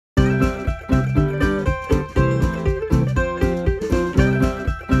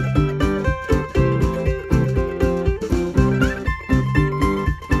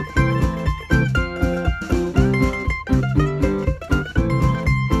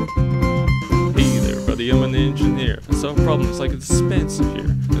solve problems like a dispenser here.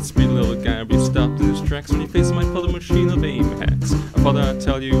 That speedy little guy will be stopped in his tracks when he faces my puzzle machine of aim hacks. I thought I'd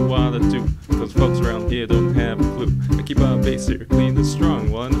tell you what I do, cause folks around here don't have a clue. I keep our base here clean and strong,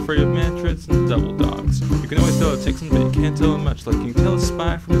 while I'm afraid of Mantreads and double Donks. You can always tell a Texan, but you can't tell him much, like you can tell a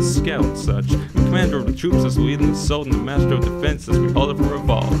spy from a scout and such. I'm commander of the troops as leading the assault, and the master of defense as we hold it for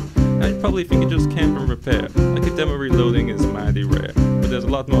revolt. Now you probably think you just camp and repair, like a demo reloading is mighty rare. But there's a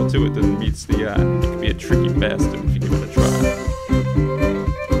lot more to it than meets the eye. You can be a tricky bastard if you give it a try.